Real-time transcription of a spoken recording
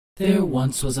There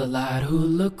once was a lad who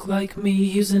looked like me.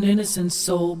 He was an innocent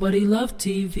soul, but he loved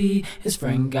TV. His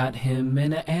friend got him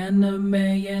in an anime,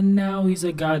 and now he's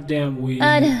a goddamn weeb.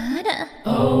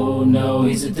 Oh no,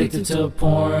 he's addicted to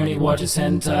porn. He watches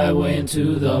hentai way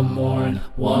into the morn.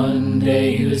 One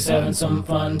day he was having some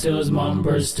fun till his mom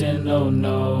burst in, oh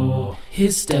no.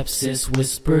 His stepsis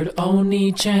whispered,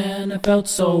 onii-chan. It felt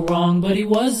so wrong, but he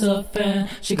was a fan.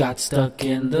 She got stuck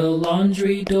in the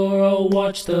laundry door. Oh,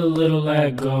 watch the little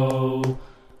lad go.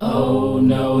 Oh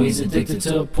no, he's addicted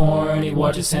to porn. He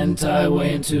watches hentai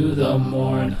way into the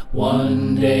morn.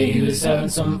 One day he was having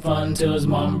some fun till his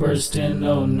mom burst in,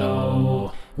 oh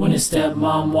no. When his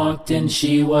stepmom walked in,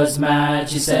 she was mad.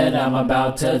 She said, I'm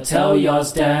about to tell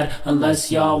y'all's dad,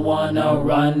 unless y'all wanna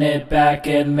run it back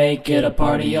and make it a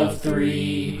party of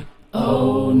 3.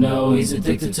 Oh no, he's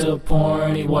addicted to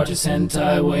porn. He watches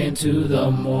hentai way into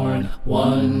the morn.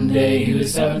 One day he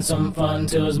was having some fun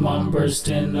till his mom burst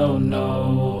in, oh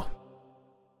no.